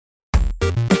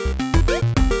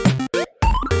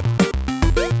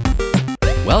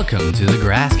Welcome to the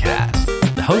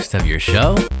Grasscast, the host of your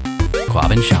show, Kwab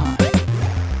and Shawn.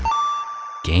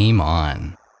 Game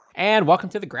on. And welcome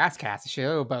to the Grasscast, a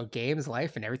show about games,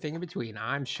 life, and everything in between.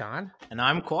 I'm Shawn. And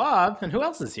I'm Kwab. And who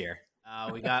else is here?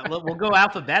 We'll go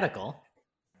alphabetical.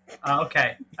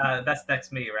 Okay, that's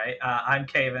next me, right? I'm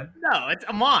Caven. No, it's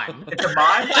Amon. It's Amon?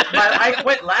 I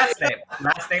quit last name.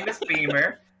 Last name is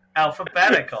Beamer.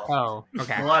 Alphabetical. Oh,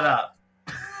 okay. What up?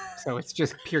 So it's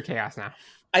just pure chaos now.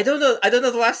 I don't know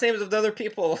the last names of the other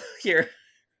people here.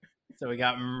 So we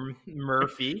got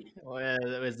Murphy.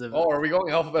 Are we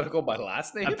going alphabetical by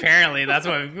last name? Apparently, that's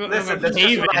what. Listen, this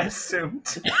is what I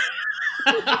assumed.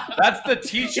 That's the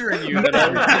teacher in you that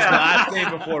always says last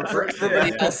name before first.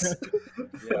 Everybody else.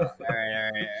 Yeah. All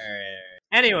right.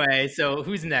 Anyway, so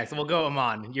who's next? We'll go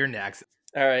Amon. You're next.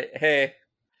 All right. Hey.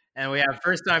 And we have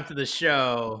first time to the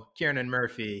show, Kieran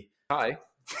Murphy. Hi.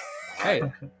 Hey.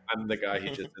 I'm the guy he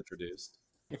just introduced.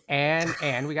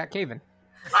 And we got Caven.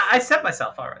 I said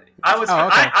myself already. Okay.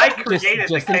 I created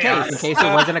just the chaos. in case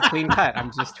it wasn't a clean cut.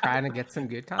 I'm just trying to get some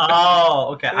good content. Oh,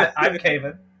 okay. I'm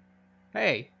Caven.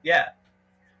 Hey. Yeah.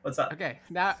 What's up? Okay,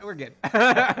 now we're good.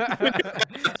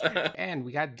 And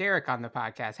we got Derek on the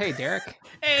podcast. Hey, Derek.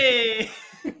 Hey.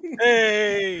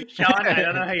 Shawn, I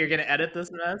don't know how you're going to edit this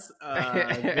mess.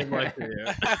 Good luck to you.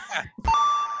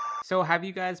 So have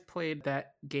you guys played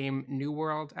that game New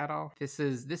World at all? This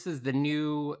is the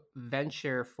new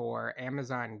venture for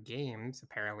Amazon Games.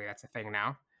 Apparently that's a thing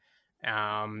now.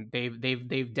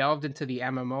 They've delved into the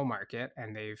MMO market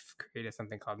and they've created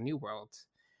something called New World.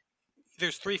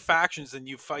 There's three factions and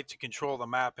you fight to control the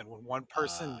map, and when one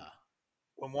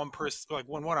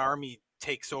army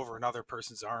takes over another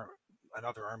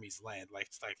army's land, like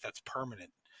that's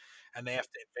permanent, and they have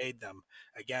to invade them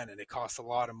again, and it costs a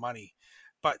lot of money.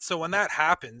 But so when that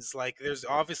happens, like there's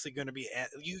obviously going to be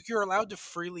you're allowed to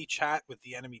freely chat with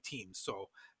the enemy team. So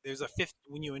there's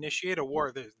when you initiate a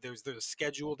war, there's a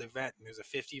scheduled event, and there's a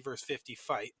 50 versus 50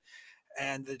 fight,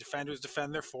 and the defenders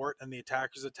defend their fort, and the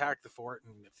attackers attack the fort,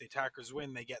 and if the attackers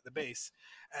win, they get the base,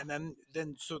 and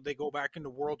then so they go back into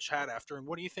world chat after. And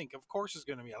what do you think? Of course, there's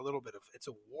going to be a little bit of it's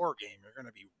a war game. You're going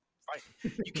to be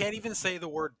fighting. You can't even say the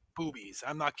word boobies.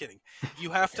 I'm not kidding. You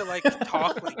have to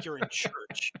talk like you're in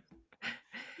church.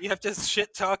 You have to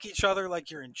shit talk each other like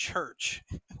you're in church.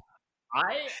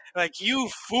 You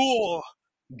fool.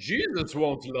 Jesus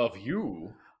won't love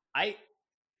you. I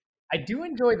do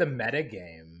enjoy the meta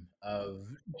game of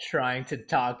trying to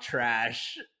talk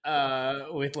trash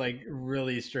with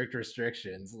really strict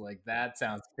restrictions. That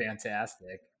sounds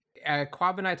fantastic.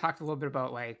 Kwab and I talked a little bit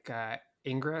about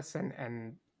Ingress,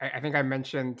 and I think I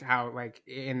mentioned how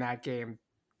in that game,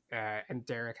 and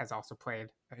Derek has also played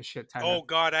a shit ton. Oh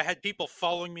God, I had people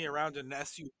following me around in an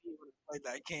SUV when I played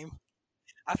that game.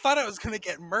 I thought I was gonna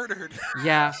get murdered.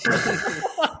 Yeah.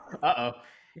 Uh-oh.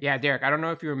 Yeah, Derek, I don't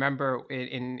know if you remember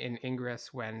in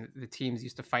Ingress when the teams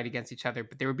used to fight against each other,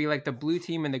 but there would be the blue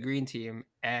team and the green team,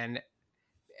 and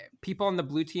people on the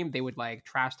blue team, they would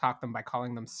trash talk them by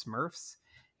calling them Smurfs,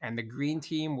 and the green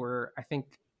team were,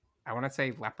 I want to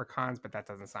say leprechauns, but that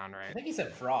doesn't sound right. I think he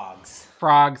said frogs.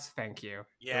 Frogs, thank you.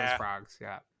 Yeah. Those frogs,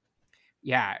 yeah.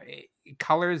 Yeah,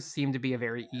 colors seem to be a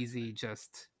very easy, you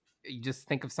just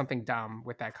think of something dumb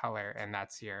with that color, and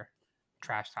that's your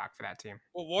trash talk for that team.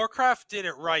 Well, Warcraft did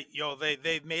it right,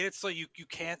 they made it so you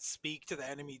can't speak to the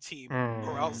enemy team,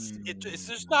 or else it's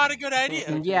just not a good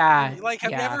idea. Yeah.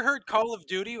 Have you ever heard Call of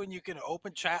Duty when you can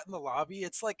open chat in the lobby?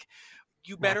 It's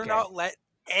you better not let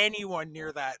anyone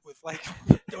near that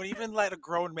don't even let a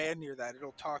grown man near that.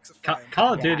 It'll toxify him.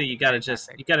 Call of Duty, you gotta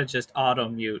just auto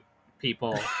mute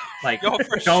people.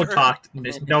 Don't sure. talk.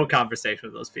 There's no conversation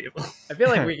with those people. I feel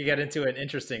like we could get into an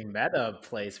interesting meta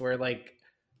place where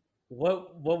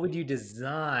what would you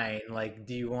design?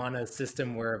 Do you want a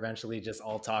system where eventually just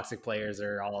all toxic players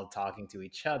are all talking to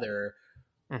each other?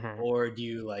 Mm-hmm. Or do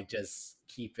you just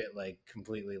keep it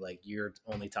completely you're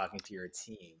only talking to your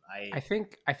team? I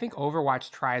think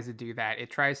Overwatch tries to do that. It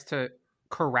tries to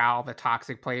corral the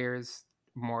toxic players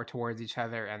more towards each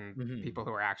other and people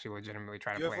who are actually legitimately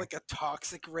trying to play. You have a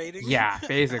toxic rating? Yeah,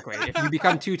 basically. If you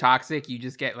become too toxic, you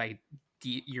just get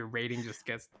your rating just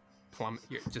gets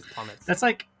plummets. That's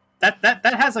that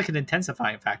has an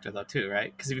intensifying factor though too,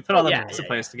 right? Because if you put all the toxic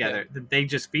players together, then they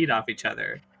just feed off each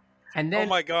other. And then, oh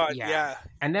my God, yeah.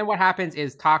 And then what happens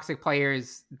is toxic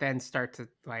players then start to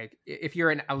if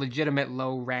you're a legitimate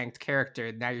low ranked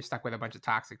character, now you're stuck with a bunch of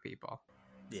toxic people.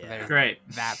 Yeah, so great.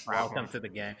 That problem. Welcome to the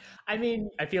game. I mean,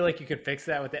 I feel like you could fix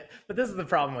that with it, but this is the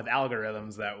problem with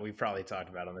algorithms that we've probably talked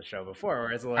about on the show before,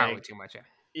 where it's probably too much. Yeah.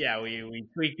 yeah, we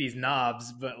tweak these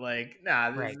knobs, but like,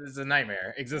 nah, this is a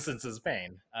nightmare. Existence is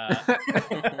pain. You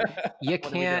what are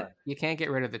we doing? can't get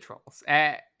rid of the trolls.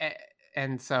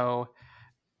 And so,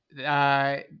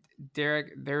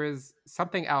 Derek, there is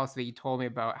something else that you told me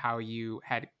about how you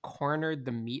had cornered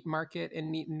the meat market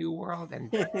in New World,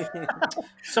 and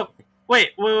So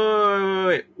wait.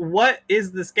 What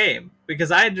is this game?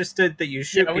 Because I understood that you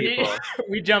shoot people.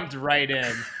 We jumped right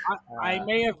in. I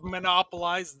may have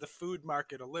monopolized the food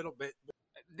market a little bit.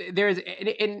 there's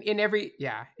in every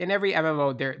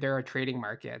MMO there are trading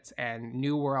markets, and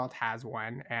New World has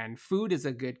one, and food is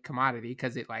a good commodity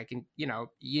because it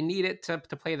you need it to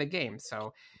play the game.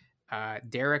 So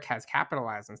Derek has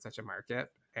capitalized on such a market,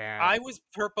 and I was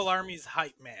Purple Army's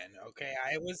hype man. Okay,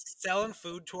 I was selling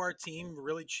food to our team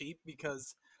really cheap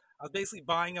because I was basically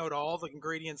buying out all the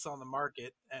ingredients on the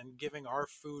market and giving our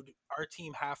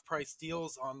team half price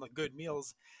deals on the good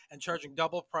meals and charging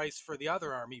double price for the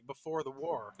other army before the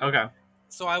war. Okay.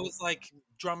 So I was like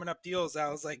drumming up deals. I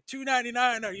was like,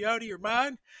 $2.99, are you out of your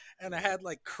mind? And I had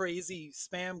like crazy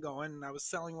spam going, and I was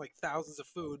selling like thousands of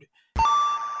food.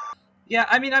 Yeah,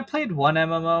 I mean, I played one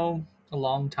MMO a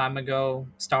long time ago,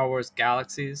 Star Wars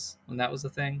Galaxies, when that was a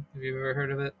thing. Have you ever heard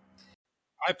of it?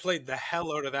 I played the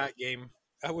hell out of that game.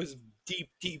 I was deep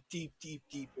in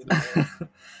there.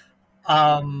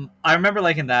 I remember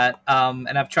liking that,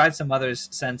 and I've tried some others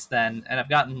since then, and I've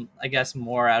gotten, I guess,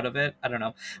 more out of it. I don't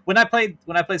know. When I played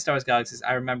Star Wars Galaxies,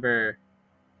 I remember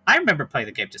playing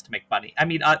the game just to make money. I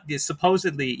mean,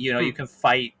 supposedly, you can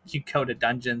fight, you go to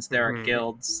dungeons, there are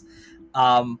guilds,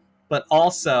 but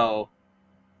also,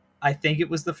 I think it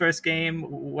was the first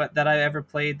game that I ever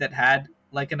played that had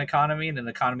like an economy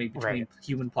between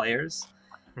human players.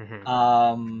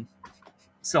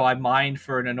 So I mined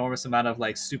for an enormous amount of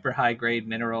like super high grade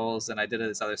minerals, and I did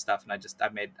this other stuff, and I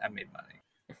made money.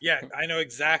 Yeah, I know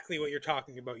exactly what you're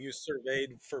talking about. You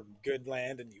surveyed for good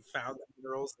land and you found the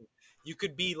minerals. And you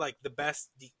could be like the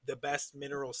best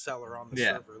mineral seller on the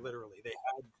server. Literally, they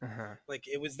had like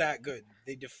it was that good.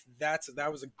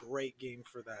 That was a great game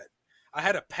for that. I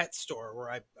had a pet store where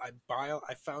I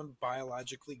found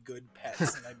biologically good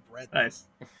pets and I bred them. Nice.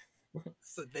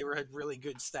 So they had really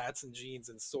good stats and genes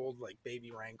and sold like baby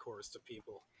rancors to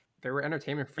people. There were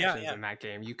entertainment functions in that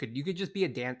game. You could just be a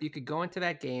dance. You could go into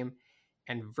that game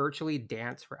and virtually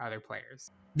dance for other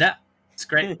players. Yeah, it's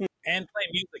great. And play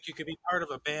music. You could be part of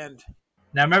a band.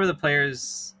 Now, remember the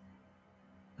players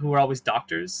who were always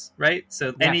doctors, right?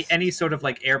 So any sort of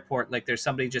like airport, like there's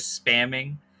somebody just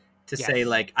spamming to say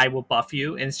like, I will buff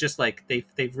you. And it's just like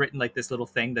they've written like this little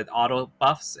thing that auto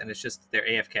buffs, and it's just they're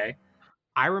AFK.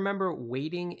 I remember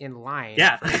waiting in line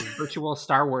for a virtual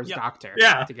Star Wars doctor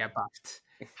to get buffed.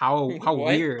 How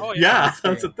weird. Oh, yeah,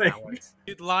 that's the thing.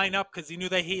 You'd line up because you knew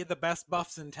they hated the best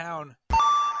buffs in town.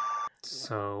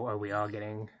 So are we all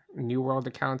getting New World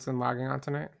accounts and logging on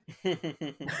tonight?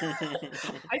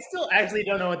 I still actually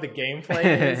don't know what the gameplay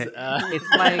is.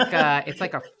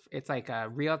 It's like a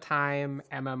real-time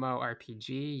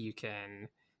MMORPG. You can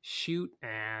shoot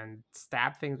and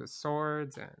stab things with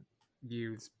swords and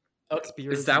use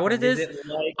spears. Is that what it is?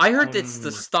 I heard it's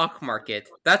the stock market.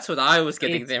 That's what I was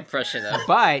getting the impression of.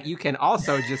 But you can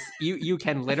also just you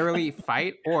can literally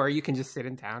fight, or you can just sit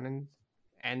in town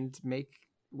and make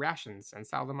rations and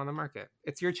sell them on the market.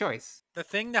 It's your choice. The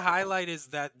thing to highlight is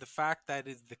that the fact that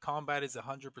the combat is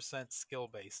 100% skill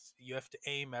based. You have to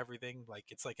aim everything like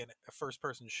it's like a first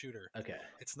person shooter. Okay.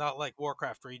 It's not like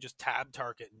Warcraft where you just tab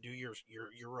target and do your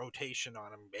rotation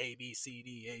on them. A B C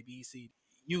D.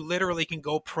 You literally can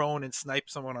go prone and snipe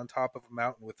someone on top of a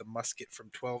mountain with a musket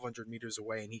from 1,200 meters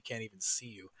away, and he can't even see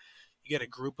you. You get a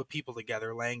group of people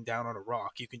together laying down on a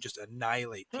rock. You can just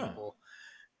annihilate people.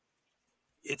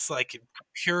 It's like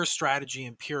pure strategy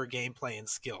and pure gameplay and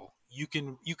skill. You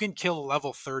can kill a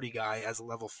level 30 guy as a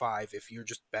level 5 if you're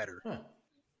just better.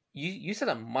 You said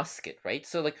a musket, right?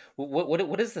 So like,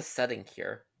 what is the setting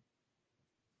here?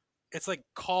 It's like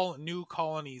new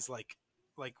colonies, like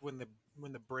when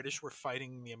the British were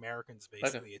fighting the Americans.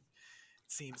 Basically, it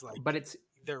seems like. But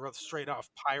they're straight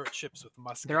off pirate ships with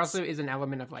muskets. There also is an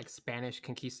element of like Spanish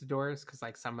conquistadors because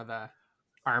like some of the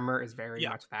armor is very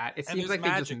much that. It seems like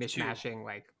they're just mishmashing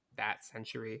like that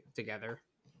century together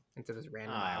into this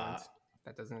random island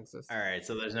that doesn't exist. All right,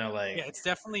 so there's no like. Yeah, it's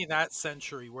definitely that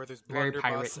century where there's very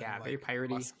pirate. very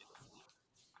piratey.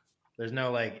 There's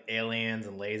no like aliens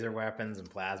and laser weapons and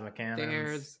plasma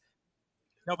cannons.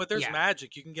 There's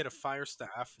magic. You can get a fire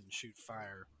staff and shoot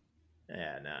fire.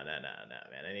 Yeah, no, man.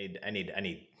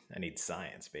 I need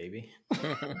science, baby.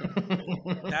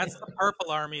 That's the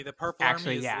Purple Army. The Purple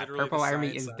Army is literally Purple the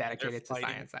Army is science dedicated to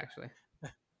science, actually.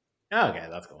 Okay,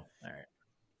 that's cool. All right.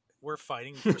 We're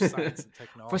fighting for science and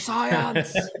technology. For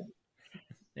science.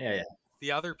 Yeah.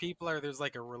 The other people there's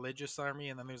like a religious army,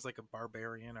 and then there's like a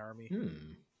barbarian army.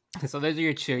 So those are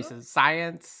your choices: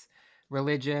 science,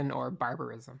 religion, or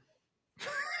barbarism.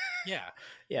 Yeah,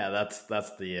 Yeah, that's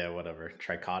the whatever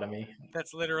trichotomy.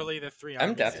 that's literally the three. I'm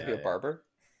armies. down to be a barber.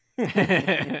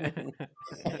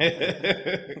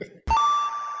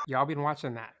 Y'all been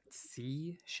watching that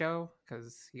C show?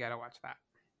 Because you gotta watch that.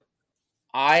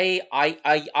 I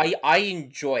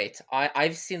enjoy it.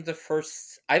 I've seen the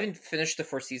first. I haven't finished the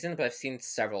first season, but I've seen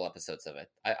several episodes of it.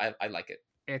 I like it.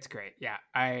 It's great. Yeah,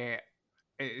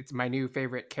 it's my new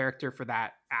favorite character for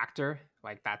that actor.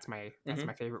 Like that's my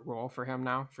favorite role for him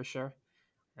now for sure.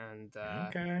 And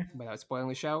Okay. without spoiling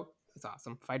the show, it's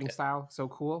awesome. Fighting style, so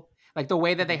cool. Like the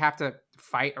way that they have to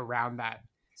fight around that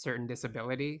certain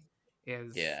disability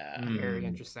is very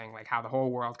interesting. Like how the whole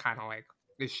world kind of like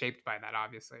is shaped by that,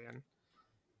 obviously. And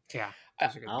yeah, I'll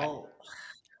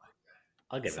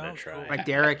give it a try. like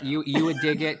Derek, you would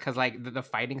dig it because like the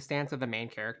fighting stance of the main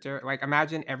character. Like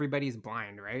imagine everybody's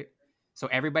blind, right? So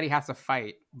everybody has to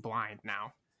fight blind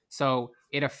now. So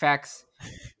it affects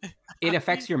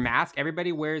your mask.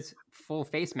 Everybody wears full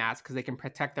face masks because they can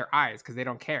protect their eyes because they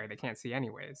don't care. They can't see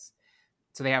anyways.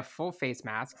 So they have full face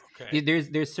masks. Okay.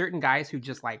 There's certain guys who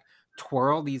just like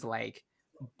twirl these like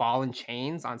ball and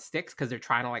chains on sticks because they're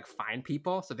trying to like find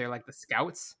people. So they're like the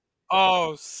scouts.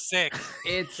 Oh, sick!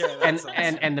 It's Yeah, that's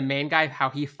awesome. and the main guy, how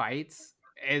he fights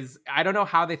is, I don't know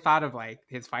how they thought of like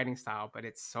his fighting style, but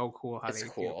it's so cool how It's they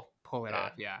cool. pull it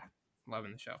off. Yeah,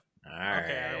 loving the show.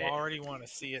 Okay, I already want to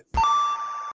see it.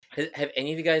 Have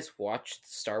any of you guys watched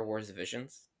Star Wars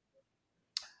Visions?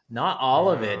 Not all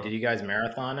of it. Did you guys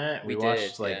marathon it? We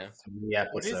watched did, like yeah. 3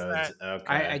 episodes.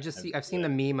 Okay. I've seen the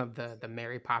meme of the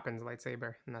Mary Poppins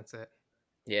lightsaber, and that's it.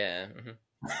 Yeah.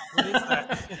 What is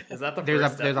that? Is that the There's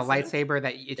first a episode? lightsaber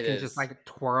that it can is. just like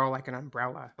twirl like an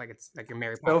umbrella, like it's like a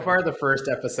Mary So Poppins. far, the first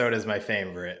episode is my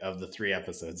favorite of the 3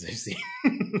 episodes I've seen.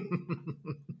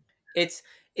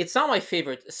 It's not my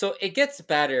favorite, so it gets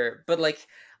better. But like,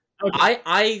 Okay.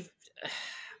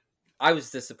 I was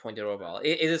disappointed overall.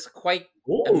 It is quite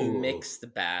a mixed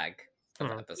bag of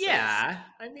episodes. Yeah,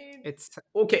 I mean, It's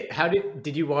okay. How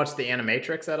did you watch the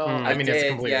Animatrix at all? I mean, it's did,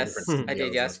 completely yes. different. I did,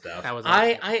 studios yes. and stuff. that was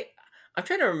awesome. I'm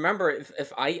trying to remember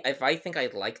if I think I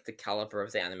like the caliber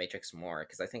of the Animatrix more,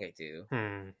 because I think I do.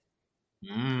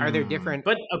 Are there different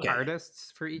but okay.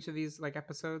 artists for each of these like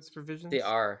episodes for Visions? They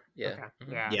are, yeah. Okay.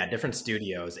 Mhm. Yeah. Different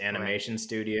studios, animation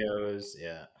studios.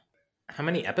 Yeah. How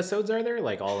many episodes are there?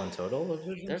 Like all in total of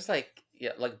Visions? There's like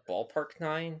ballpark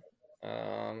 9.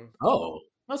 Oh,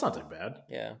 that's not too bad.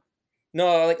 Yeah.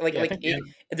 No, Yeah,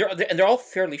 they're all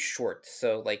fairly short,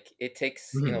 so like it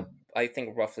takes I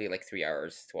think roughly like 3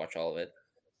 hours to watch all of it.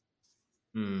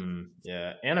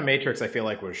 Yeah, Animatrix I feel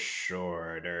like was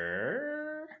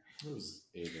shorter. It was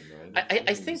 8 or 9.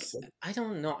 I think I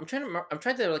don't know. I'm trying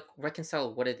to like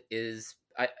reconcile what it is.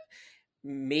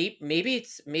 Maybe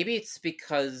it's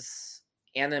because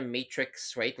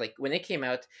Animatrix, right? Like when it came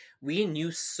out, we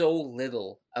knew so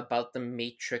little about the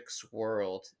Matrix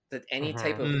world that any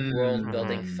type of world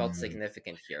building felt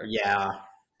significant here. Yeah.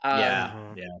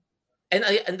 And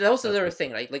that was the other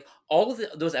thing, right? Like all of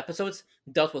those episodes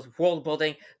dealt with world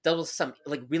building, dealt with some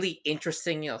like really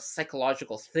interesting,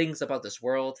 psychological things about this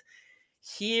world.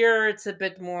 Here, it's a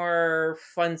bit more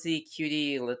funsy,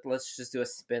 cutie. Let's just do a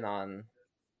spin on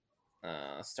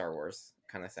Star Wars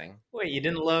kind of thing. Wait, you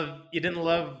didn't love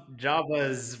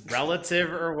Jabba's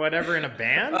relative or whatever in a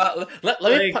band? Let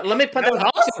me put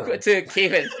that awesome. to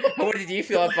Kevin. What did you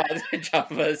feel about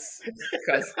Jabba's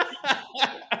cousin?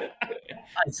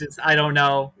 I don't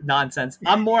know. Nonsense.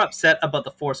 I'm more upset about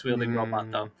the force wielding robot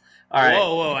though. All right.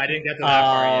 Whoa! I didn't get to that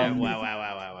part yet.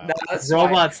 Wow! No,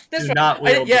 Robots do not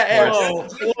wield the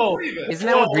force. Whoa! Isn't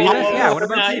that what Grievous? Yeah. What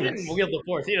about He Grievous? didn't wield the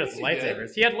force. He has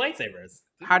lightsabers. He had lightsabers.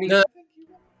 How do you?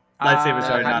 Lightsabers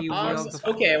are how not do you the wield force. the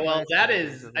Okay, well that lightsaber?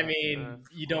 is. I mean,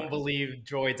 you don't believe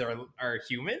droids are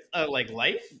human, like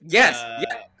life? Yes.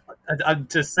 I'm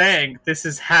just saying, this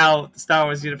is how the Star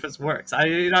Wars universe works. I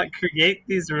did not create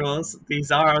these rules.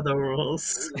 These are the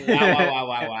rules.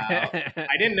 Wow!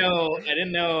 I didn't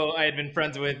know I had been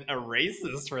friends with a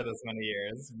racist for this many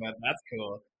years, but that's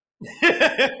cool.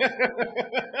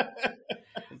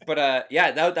 But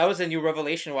that was a new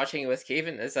revelation watching it with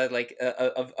Kevin. Is that like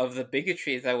of the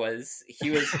bigotry that was he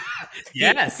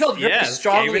felt very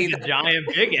strongly Gaben's a giant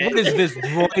bigot. What is this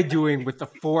droid doing with the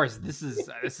Force? This is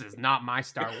not my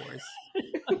Star Wars.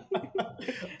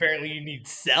 Apparently, you need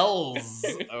cells,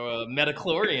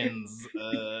 metachlorians.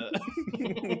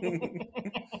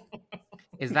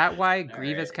 Is that why All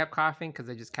Grievous right. kept coughing? Because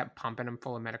they just kept pumping him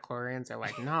full of metachlorians? They're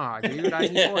like, nah, dude, I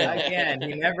need oil. Again,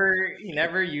 he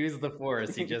never used the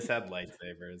Force. He just had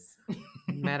lightsabers.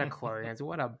 Metachlorians,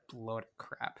 what a load of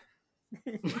crap.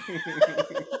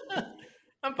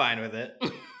 I'm fine with it.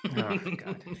 Oh,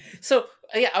 God. So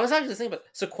yeah, I was actually thinking about.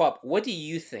 So Kwab, what do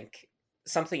you think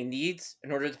something needs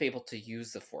in order to be able to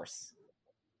use the Force?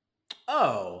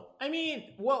 Oh, I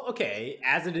mean, well, okay.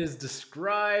 As it is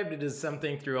described, it is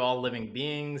something through all living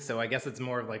beings. So I guess it's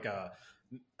more of like a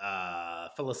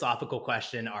philosophical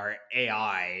question. Are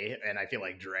AI, and I feel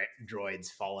like droids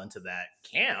fall into that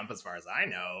camp, as far as I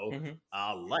know,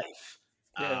 life.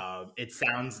 Yeah. It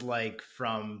sounds like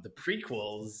from the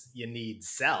prequels, you need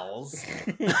cells,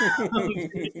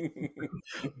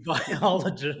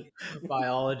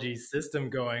 biology system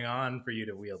going on for you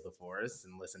to wield the Force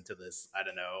and listen to this. I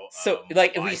don't know. So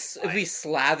like if we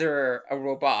slather a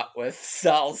robot with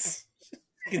cells,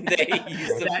 can they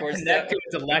use the Force? Connect to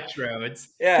its electrodes.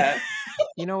 Yeah.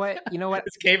 You know what?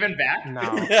 Is Caven back? No.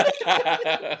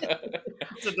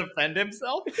 To defend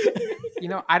himself?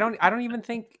 I don't even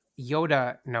think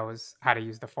Yoda knows how to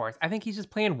use the Force. I think he's just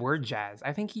playing word jazz.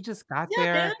 I think he just got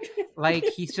there, man. like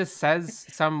he just says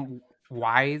some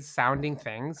wise sounding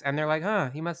things, and they're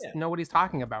like, he must know what he's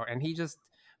talking about, and he just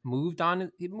moved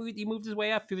on. He moved his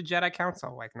way up through the Jedi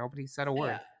Council, like nobody said a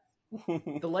word.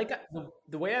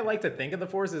 The way I like to think of the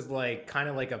Force is like kind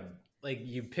of like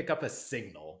you pick up a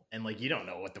signal and like you don't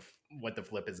know what the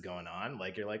flip is going on.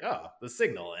 Like you're like, oh, the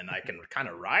signal, and I can kind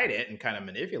of ride it and kind of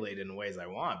manipulate it in ways I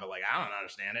want, but like I don't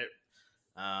understand it.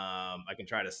 I can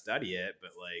try to study it,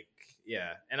 but like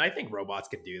yeah, and I think robots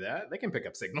could do that. They can pick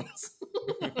up signals.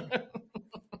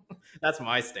 That's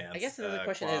my stance. I guess another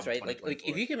question Kwab is, right, like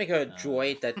 2024. if you can make a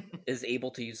droid that is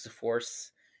able to use the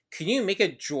Force, can you make a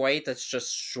droid that's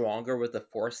just stronger with the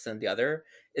Force than the other?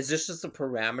 Is this just a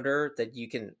parameter that you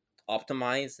can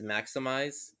optimize and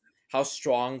maximize how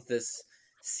strong this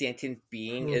sentient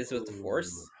being is with the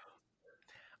Force?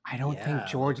 I don't think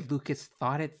George Lucas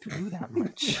thought it through that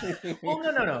much. Well, no.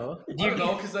 I don't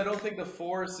know, because I don't think the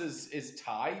Force is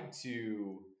tied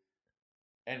to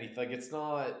anything. Like it's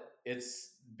not.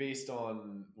 It's based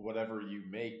on whatever you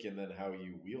make and then how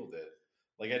you wield it.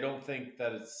 Like I don't think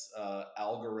that it's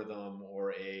algorithm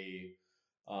or a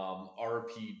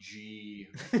RPG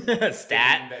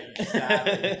stat that you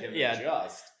can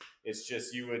adjust. It's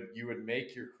just you would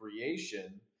make your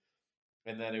creation,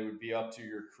 and then it would be up to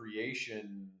your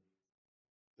creation,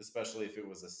 especially if it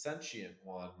was a sentient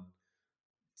one,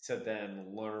 to then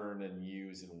learn and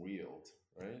use and wield,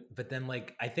 right? But then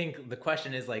like I think the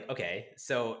question is like, okay,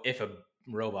 so if a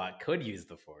robot could use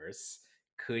the Force,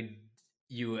 could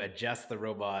you adjust the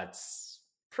robot's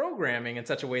programming in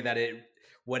such a way that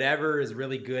whatever is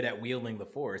really good at wielding the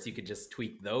Force, you could just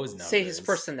tweak those numbers? Say his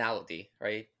personality,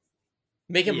 right?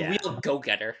 Make him real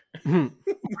go-getter.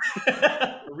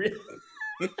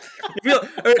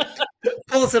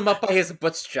 Pulls him up by his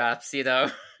bootstraps, I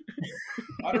don't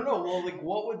know. Well, like,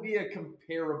 what would be a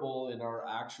comparable in our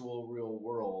actual real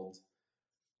world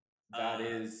that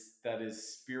is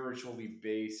spiritually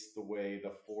based the way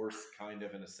the Force kind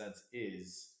of, in a sense,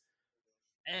 is?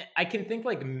 I can think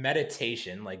like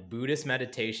meditation, like Buddhist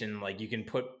meditation. Like you can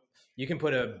put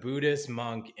a Buddhist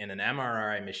monk in an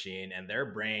MRI machine, and their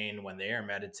brain, when they are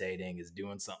meditating, is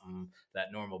doing something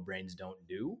that normal brains don't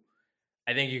do.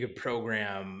 I think you could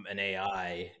program an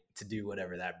AI to do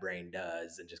whatever that brain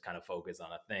does and just kind of focus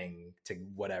on a thing to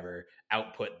whatever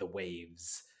output the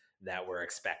waves that we're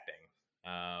expecting.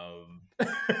 I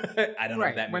don't know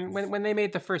if that means... when they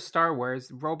made the first Star Wars,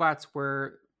 robots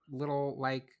were little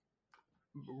like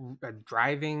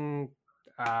driving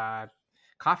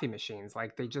coffee machines.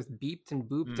 Like they just beeped and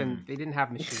booped, and they didn't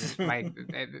have machines. Like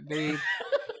they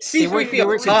weren't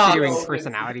considering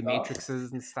personality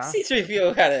matrices and stuff.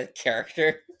 C-3PO had a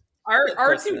character.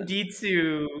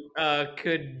 R2-D2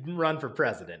 could run for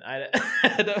president. I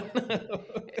don't know.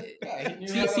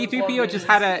 C-3PO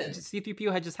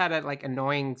had just had a like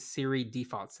annoying Siri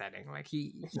default setting. Like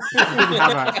he didn't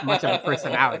have much of a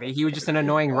personality. He was just an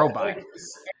annoying robot.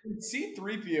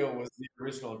 C-3PO was the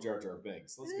original Jar Jar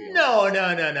Binks. Let's be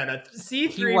honest. No.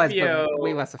 C-3PO he was, but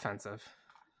way less offensive.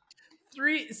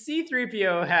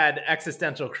 C-3PO had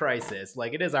existential crisis.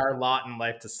 Like it is our lot in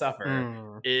life to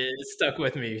suffer. It stuck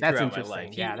with me throughout my life.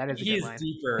 Yeah, that is a he's good line.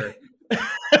 Deeper.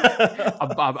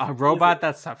 a robot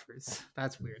that suffers.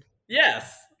 That's weird.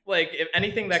 Yes. Like if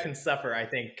anything that can suffer, I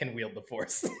think can wield the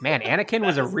Force. Man, Anakin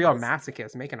was a real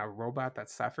masochist, making a robot that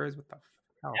suffers. What the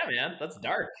hell? Yeah, man, that's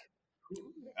dark.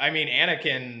 I mean,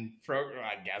 Anakin,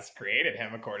 I guess, created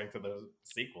him according to the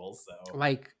sequels. So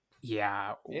like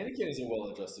Yeah, Anakin is a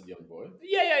well-adjusted young boy.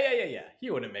 Yeah.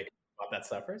 He wouldn't make about that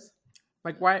suffers.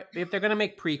 like why if they're gonna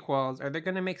make prequels or they're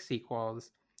gonna make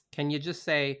sequels, can you just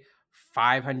say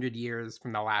 500 years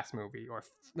from the last movie or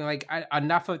like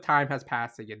enough of time has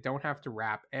passed that you don't have to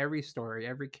wrap every story,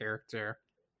 every character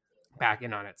back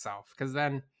in on itself because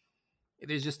then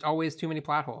there's just always too many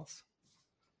plot holes.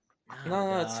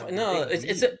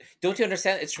 It's don't you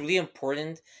understand? It's really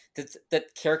important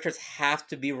that characters have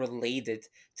to be related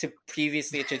to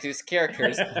previously introduced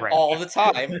characters Right. all the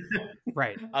time.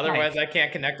 Right. Otherwise, I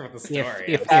can't connect with the story.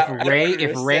 If Rey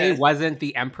understand. wasn't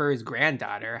the Emperor's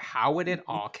granddaughter, how would it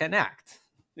all connect?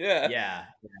 Yeah,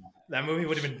 that movie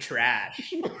would have been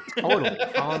trash. Totally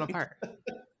falling apart.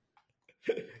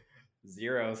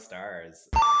 0 stars.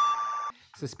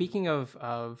 So speaking of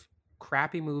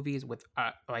crappy movies with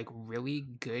like really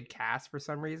good cast for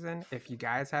some reason, if you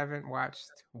guys haven't watched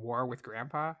War with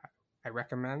Grandpa, I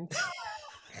recommend.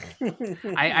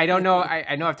 I don't know.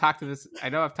 I know I've talked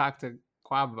to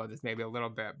Kwab about this maybe a little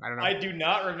bit. I don't know. I do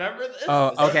not remember this.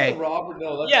 Oh, okay. Robert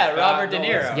Robert De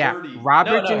Niro. Yeah,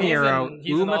 Robert De he's Niro, he's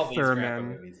in Uma all these Grandpa Thurman.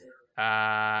 movies.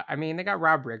 I mean, they got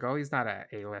Rob Riggle. He's not a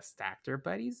A-list actor,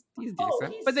 but he's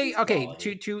decent. But he's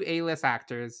quality. two A-list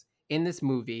actors in this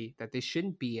movie that they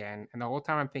shouldn't be in, and the whole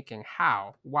time I'm thinking,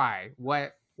 how, why,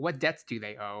 what debts do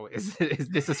they owe? Is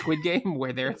this a Squid Game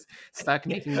where they're stuck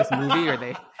making this movie, or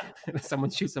they someone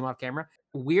shoots them off camera?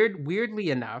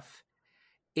 Weirdly enough,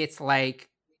 it's like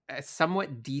a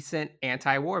somewhat decent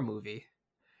anti-war movie.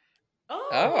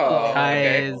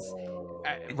 Because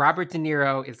Robert De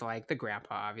Niro is like the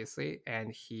grandpa, obviously,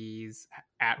 and he's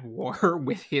at war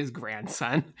with his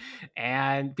grandson.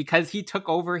 And because he took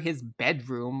over his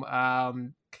bedroom,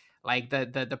 like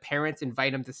the parents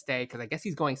invite him to stay because I guess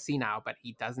he's going senile, but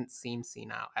he doesn't seem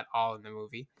senile at all in the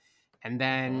movie. And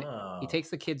then he takes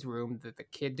the kid's room. The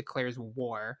kid declares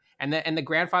war, and the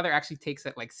grandfather actually takes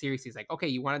it like seriously. He's like, "Okay,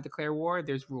 you want to declare war?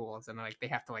 There's rules," and like they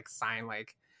have to like sign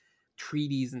like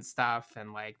treaties and stuff,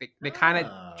 and like they kind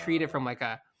of treat it from like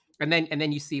a and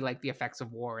then you see like the effects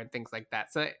of war and things like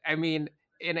that. So I mean,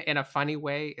 in a funny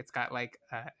way, it's got like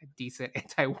a decent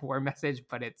anti-war message,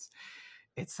 but it's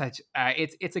such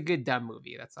it's a good dumb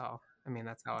movie. That's all. I mean,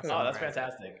 that's how. That's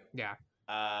fantastic. Yeah.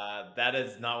 That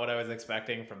is not what I was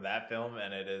expecting from that film,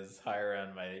 and it is higher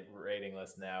on my rating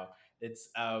list now. It's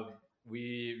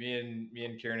me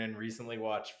and Kieran recently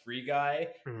watched Free Guy,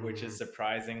 which is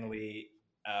surprisingly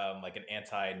like an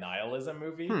anti-nihilism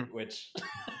movie, which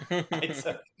I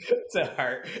took to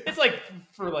heart. It's like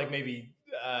for like maybe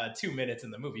 2 minutes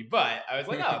in the movie, but I was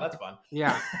like, oh, that's fun.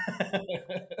 Yeah.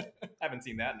 Haven't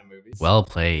seen that in a movie. Well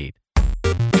played.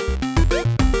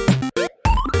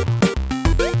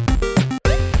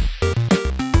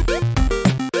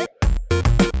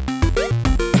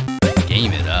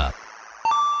 Game it up.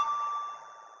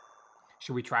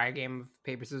 Should we try a game of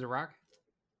paper, scissors, rock?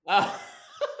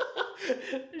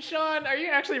 Shawn, are you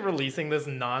actually releasing this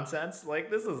nonsense? Like,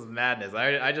 this is madness.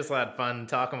 I just had fun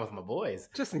talking with my boys.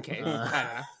 Just in case.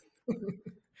 I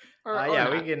don't know.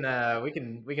 Yeah,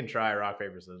 we can try rock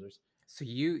paper scissors. So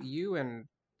you and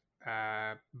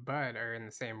Bud are in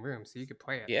the same room, so you could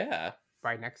play it. Yeah.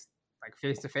 Right next, like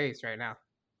face to face, right now.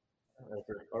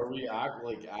 Are we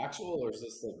actual, or is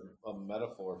this a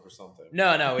metaphor for something?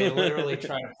 No, we literally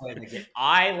try to play the game.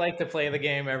 I like to play the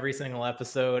game every single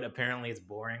episode. Apparently, it's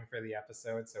boring for the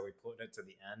episode, so we put it to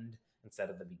the end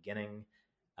instead of the beginning.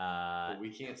 But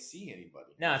we can't see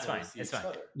anybody. No, it's fine. It's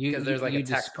fine. Because there's like a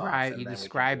text box. You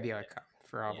describe the outcome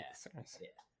for all the listeners. Yeah.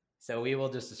 So we will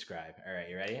just describe. All right,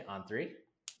 you ready? On 3.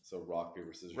 So rock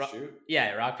paper scissors shoot.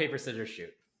 Yeah, rock paper scissors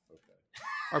shoot. Okay.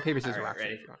 Or paper scissors All right, rock.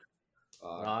 ready?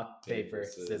 Rock, paper,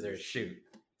 scissors, shoot.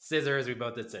 Scissors, we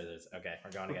both did scissors. Okay, we're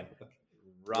going again.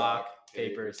 Rock,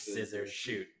 paper, scissors,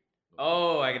 shoot.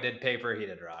 Oh, I did paper, he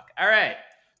did rock. All right.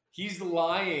 He's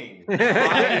lying.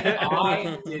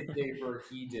 I did paper,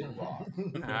 he did rock.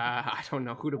 I don't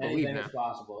know who to believe Anything now. is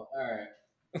possible. All right.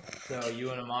 So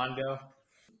you and Amon go.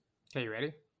 Okay, you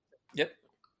ready? Yep.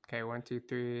 Okay, 1, 2,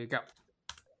 3, go.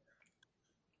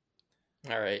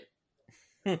 All right.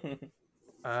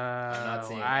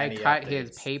 I cut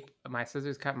his paper. My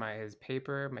scissors cut his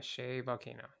paper mache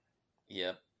volcano.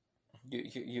 Yep.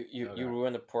 You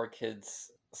ruined a poor kid's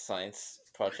science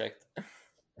project.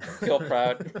 Feel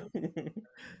proud.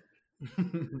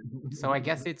 So I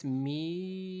guess it's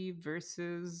me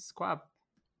versus Kwab.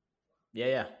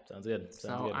 Yeah. Sounds good.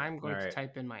 I'm going to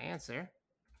type in my answer.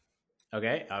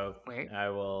 Okay. Wait. I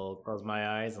will close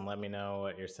my eyes and let me know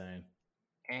what you're saying.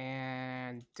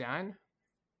 And done.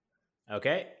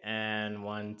 Okay. And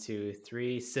 1, 2,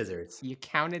 3, scissors. You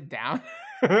counted down.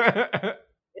 Yeah,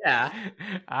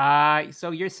 Yeah.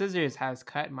 So your scissors has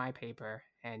cut my paper,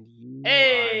 and you are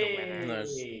the winner.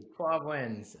 Hey, Quab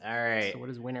wins. All right. So what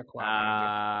is winner Quab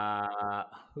gonna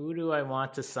Who do I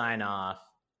want to sign off?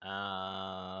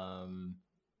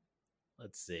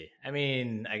 Let's see. I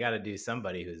mean, I got to do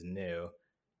somebody who's new.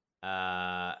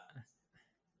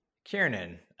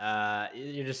 Kiernan,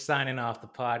 you're just signing off the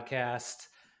podcast,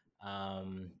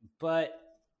 but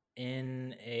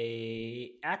in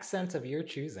a accent of your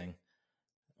choosing.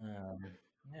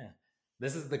 Yeah.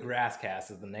 This is the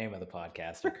Grasscast is the name of the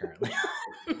podcaster currently.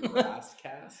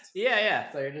 Grasscast?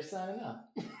 Yeah. So you're just signing off.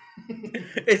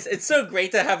 It's so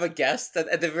great to have a guest that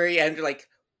at the very end you're like,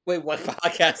 wait, what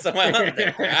podcast am I on?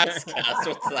 The Grasscast,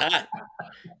 what's that?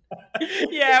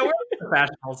 Yeah, we're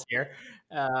professionals here.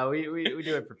 We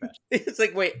do it professionally. It's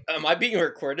like, wait, am I being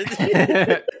recorded? You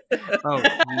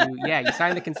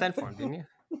signed the consent form, didn't you?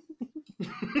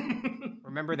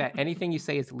 Remember that anything you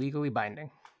say is legally binding.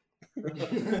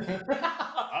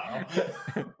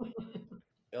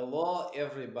 Hello,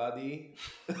 everybody.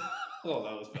 Oh,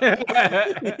 that was bad.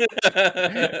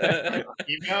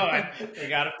 Keep going. We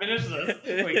gotta finish this.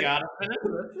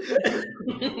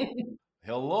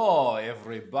 Hello,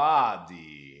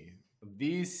 everybody.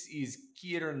 This is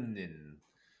Kiernan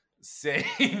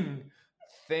saying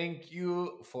thank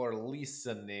you for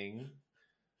listening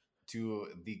to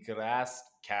the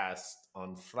Grasscast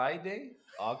on Friday,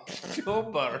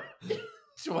 October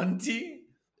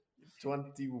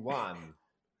 2021.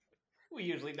 We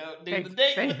usually don't do Thank- the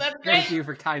date, thank- but that's Thank great. you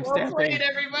for Well played, timestamping.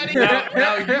 everybody.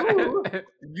 Now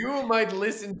you might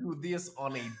listen to this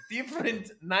on a different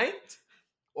night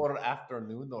or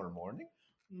afternoon or morning.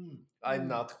 I'm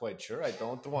not quite sure. I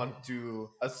don't want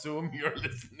to assume you're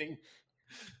listening.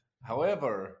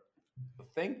 However,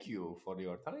 thank you for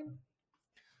your time.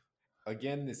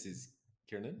 Again, this is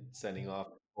Kiernan signing off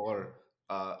for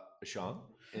Sean,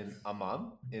 in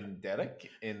Aman, in Derek,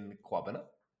 in Kwabena,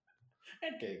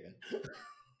 And Kagan.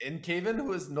 in Kaven,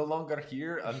 who is no longer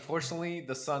here. Unfortunately,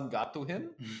 the sun got to him.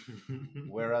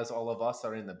 Whereas all of us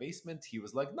are in the basement, he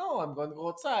was like, no, I'm going to go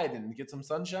outside and get some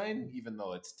sunshine, even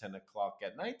though it's 10 o'clock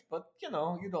at night. But, you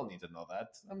don't need to know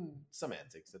that. I'm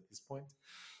semantics at this point.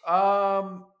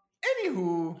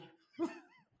 Anywho.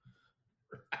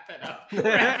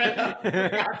 Wrap it up.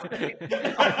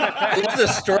 It's the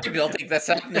story building that's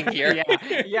happening here.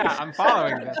 Yeah, I'm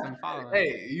following this.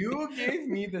 Hey, you gave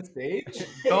me the stage.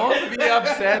 Don't be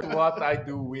upset what I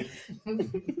do with.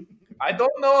 I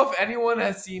don't know if anyone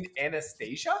has seen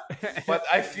Anastasia, but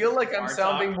I feel like I'm Bartok.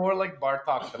 sounding more like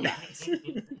Bartok the Bat.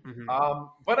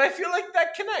 But I feel like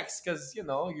that connects because,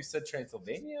 you said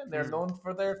Transylvania and they're known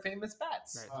for their famous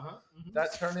bats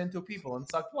that turn into people and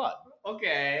suck blood.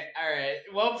 Okay, all right.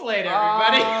 Well played,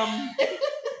 everybody.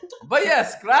 But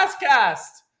yes,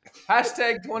 Grasscast.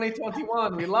 Hashtag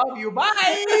 2021. We love you.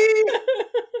 Bye.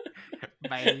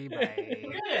 Bye.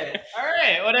 Good. All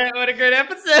right. What a great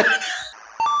episode.